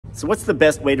So what's the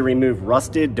best way to remove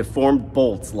rusted, deformed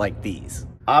bolts like these?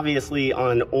 Obviously,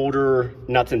 on older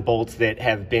nuts and bolts that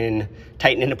have been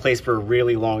tightened into place for a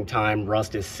really long time,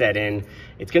 rust is set in.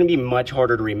 It's going to be much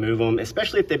harder to remove them,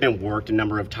 especially if they've been worked a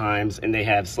number of times and they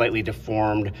have slightly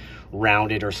deformed,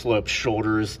 rounded or sloped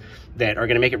shoulders that are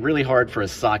going to make it really hard for a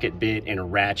socket bit and a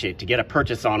ratchet to get a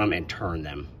purchase on them and turn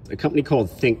them. A company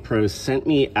called Thinkpro sent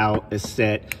me out a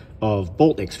set of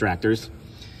bolt extractors,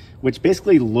 which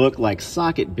basically look like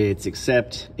socket bits,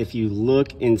 except if you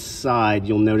look inside,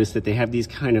 you'll notice that they have these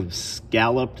kind of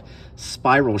scalloped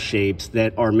spiral shapes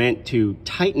that are meant to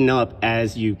tighten up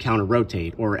as you counter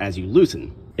rotate or as you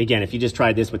loosen. Again, if you just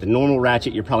tried this with a normal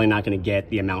ratchet, you're probably not going to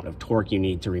get the amount of torque you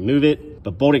need to remove it.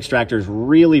 But bolt extractors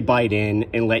really bite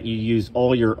in and let you use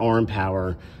all your arm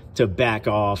power to back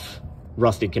off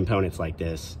rusted components like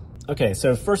this. Okay,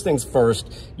 so first things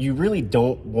first, you really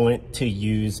don't want to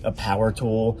use a power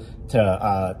tool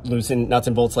to loosen nuts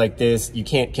and bolts like this. You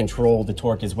can't control the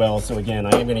torque as well. So again,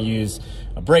 I am going to use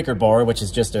a breaker bar, which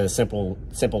is just a simple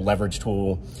leverage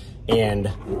tool, and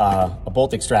a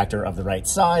bolt extractor of the right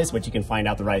size, which you can find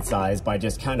out the right size by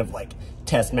just kind of like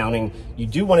test mounting. You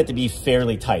do want it to be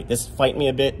fairly tight. This fight me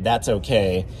a bit, that's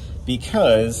okay,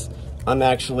 because I'm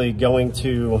actually going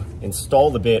to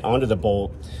install the bit onto the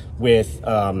bolt with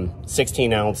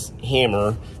 16-ounce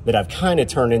hammer that I've kind of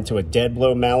turned into a dead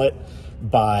blow mallet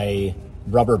by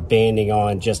rubber banding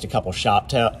on just a couple shop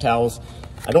towels.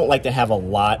 I don't like to have a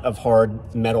lot of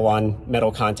hard metal on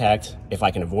metal contact if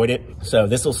I can avoid it. So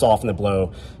this will soften the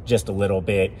blow just a little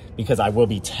bit because I will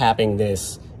be tapping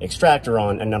this extractor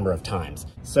on a number of times.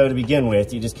 So to begin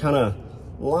with, you just kind of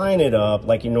line it up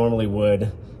like you normally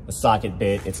would a socket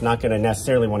bit. It's not going to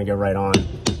necessarily want to go right on.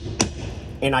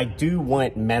 And I do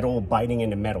want metal biting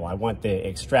into metal. I want the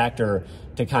extractor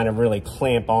to kind of really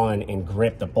clamp on and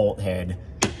grip the bolt head.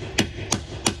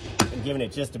 And giving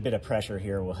it just a bit of pressure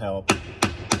here will help.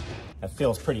 That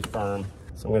feels pretty firm.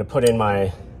 So I'm gonna put in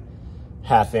my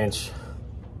 1/2-inch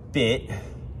bit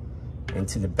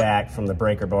into the back from the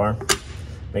breaker bar.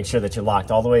 Make sure that you're locked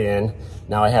all the way in.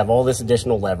 Now I have all this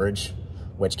additional leverage,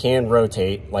 which can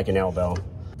rotate like an elbow.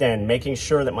 Then making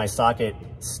sure that my socket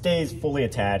stays fully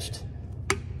attached,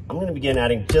 I'm gonna begin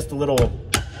adding just a little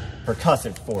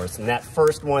percussive force. And that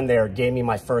first one there gave me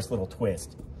my first little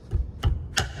twist.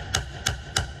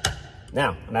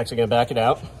 Now, I'm actually gonna back it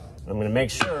out. I'm gonna make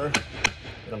sure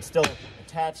that I'm still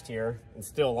attached here and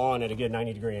still on at a good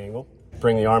 90-degree angle.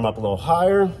 Bring the arm up a little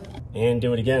higher and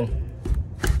do it again.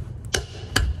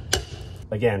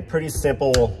 Again, pretty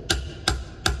simple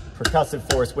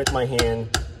percussive force with my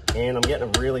hand, and I'm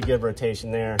getting a really good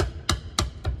rotation there.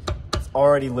 It's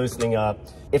already loosening up.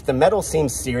 If the metal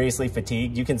seems seriously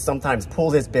fatigued, you can sometimes pull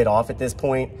this bit off at this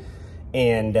point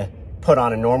and put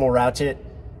on a normal ratchet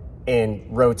and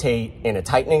rotate in a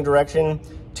tightening direction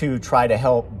to try to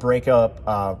help break up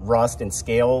rust and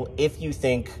scale if you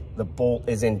think the bolt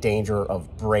is in danger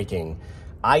of breaking.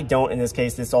 I don't in this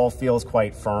case. This all feels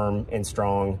quite firm and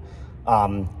strong,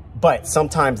 but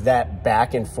sometimes that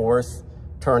back and forth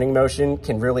turning motion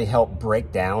can really help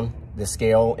break down the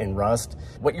scale and rust.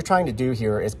 What you're trying to do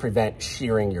here is prevent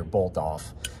shearing your bolt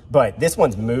off. But this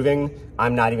one's moving.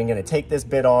 I'm not even gonna take this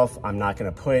bit off. I'm not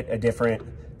gonna put a different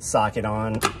socket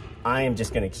on. I am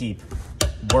just gonna keep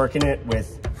working it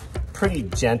with pretty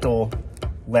gentle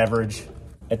leverage.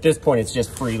 At this point, it's just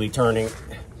freely turning,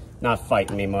 not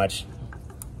fighting me much.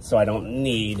 So I don't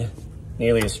need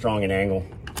nearly as strong an angle.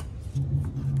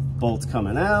 Bolt's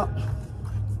coming out.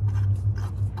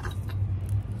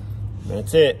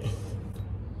 That's it.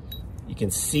 You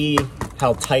can see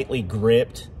how tightly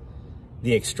gripped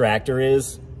the extractor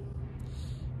is.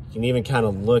 You can even kind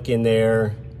of look in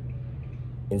there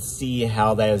and see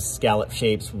how those scallop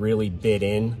shapes really bit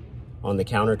in on the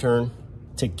counter turn.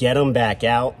 To get them back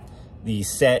out, the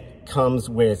set comes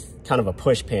with kind of a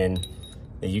push pin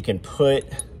that you can put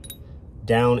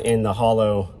down in the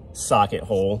hollow socket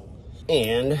hole.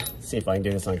 And see if I can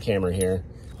do this on camera here.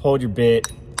 Hold your bit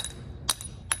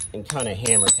and kind of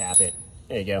hammer tap it.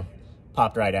 There you go,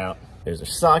 popped right out. There's our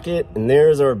socket and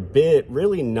there's our bit.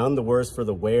 Really none the worse for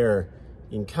the wear.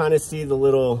 You can kind of see the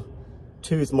little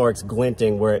tooth marks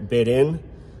glinting where it bit in,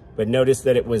 but notice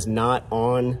that it was not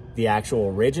on the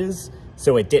actual ridges,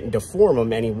 so it didn't deform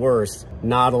them any worse.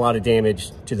 Not a lot of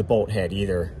damage to the bolt head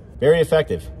either. Very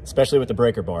effective, especially with the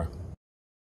breaker bar.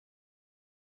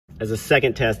 As a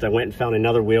second test, I went and found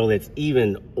another wheel that's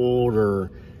even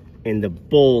older, and the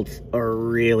bolts are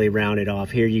really rounded off.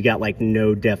 Here you got like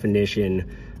no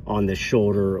definition on the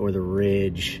shoulder or the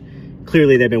ridge.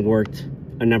 Clearly they've been worked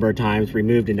a number of times,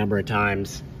 removed a number of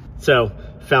times. So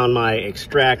found my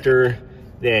extractor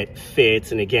that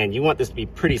fits. And again, you want this to be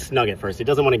pretty snug at first. It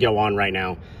doesn't want to go on right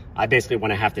now. I basically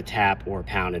want to have to tap or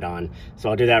pound it on. So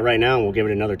I'll do that right now and we'll give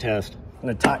it another test.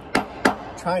 I'm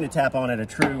trying to tap on at a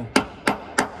true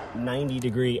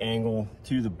 90-degree angle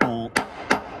to the bolt.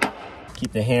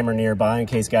 Keep the hammer nearby in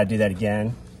case gotta do that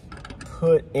again.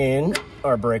 Put in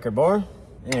our breaker bar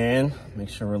and make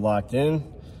sure we're locked in.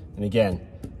 And again,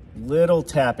 little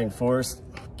tapping force.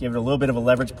 Give it a little bit of a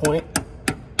leverage point.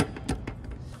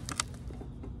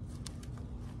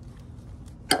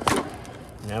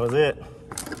 And that was it.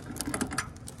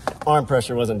 Arm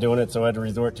pressure wasn't doing it, so I had to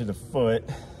resort to the foot.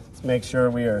 Let's make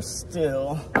sure we are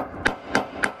still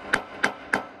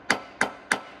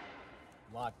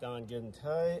locked on good and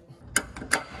tight. Put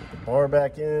the bar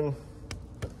back in.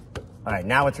 All right,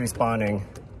 now it's responding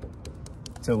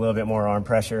to a little bit more arm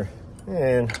pressure.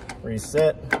 And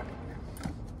reset.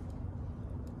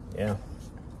 Yeah.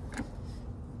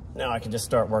 Now I can just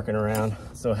start working around.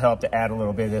 So it'll help to add a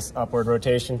little bit of this upward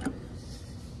rotation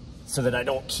so that I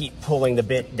don't keep pulling the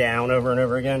bit down over and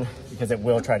over again, because it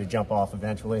will try to jump off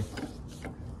eventually.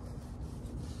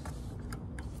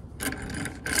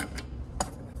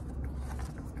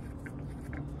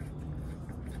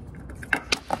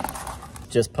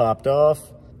 Just popped off.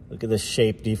 Look at the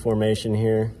shape deformation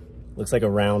here. Looks like a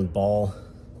round ball.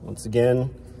 Once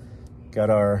again, got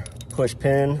our push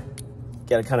pin.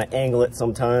 Got to kind of angle it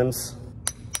sometimes.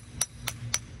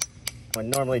 I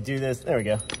normally do this. There we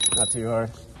go. Not too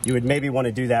hard. You would maybe want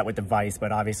to do that with the vise,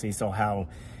 but obviously you saw how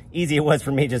easy it was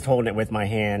for me just holding it with my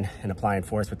hand and applying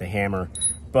force with the hammer.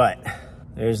 But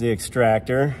there's the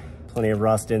extractor. Plenty of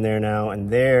rust in there now.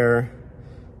 And there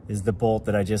is the bolt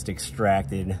that I just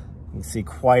extracted. You can see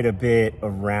quite a bit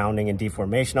of rounding and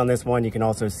deformation on this one. You can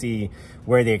also see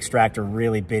where the extractor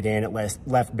really bit in. It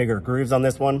left bigger grooves on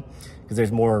this one because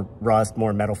there's more rust,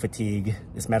 more metal fatigue.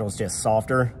 This metal is just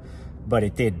softer, but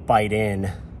it did bite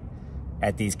in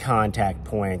at these contact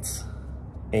points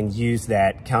and use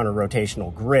that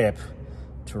counter-rotational grip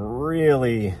to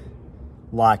really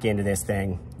lock into this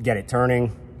thing, get it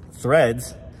turning.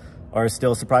 Threads are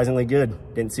still surprisingly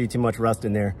good. Didn't see too much rust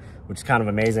in there, which is kind of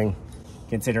amazing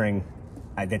considering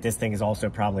that this thing is also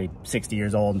probably 60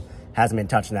 years old, hasn't been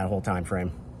touched in that whole time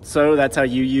frame. So that's how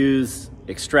you use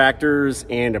extractors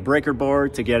and a breaker bar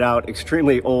to get out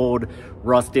extremely old,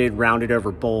 rusted, rounded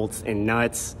over bolts and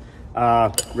nuts.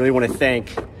 Really want to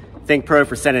thank Thinkpro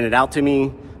for sending it out to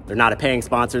me. They're not a paying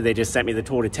sponsor. They just sent me the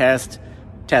tool to test.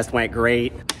 Test went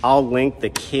great. I'll link the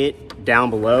kit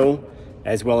down below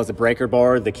as well as the breaker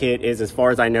bar. The kit is, as far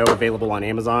as I know, available on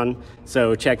Amazon.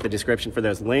 So check the description for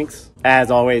those links. As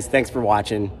always, thanks for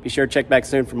watching. Be sure to check back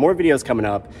soon for more videos coming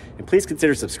up. And please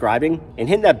consider subscribing and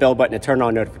hit that bell button to turn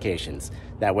on notifications.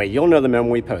 That way you'll know the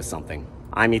moment we post something.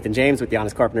 I'm Ethan James with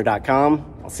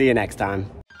thehonestcarpenter.com. I'll see you next time.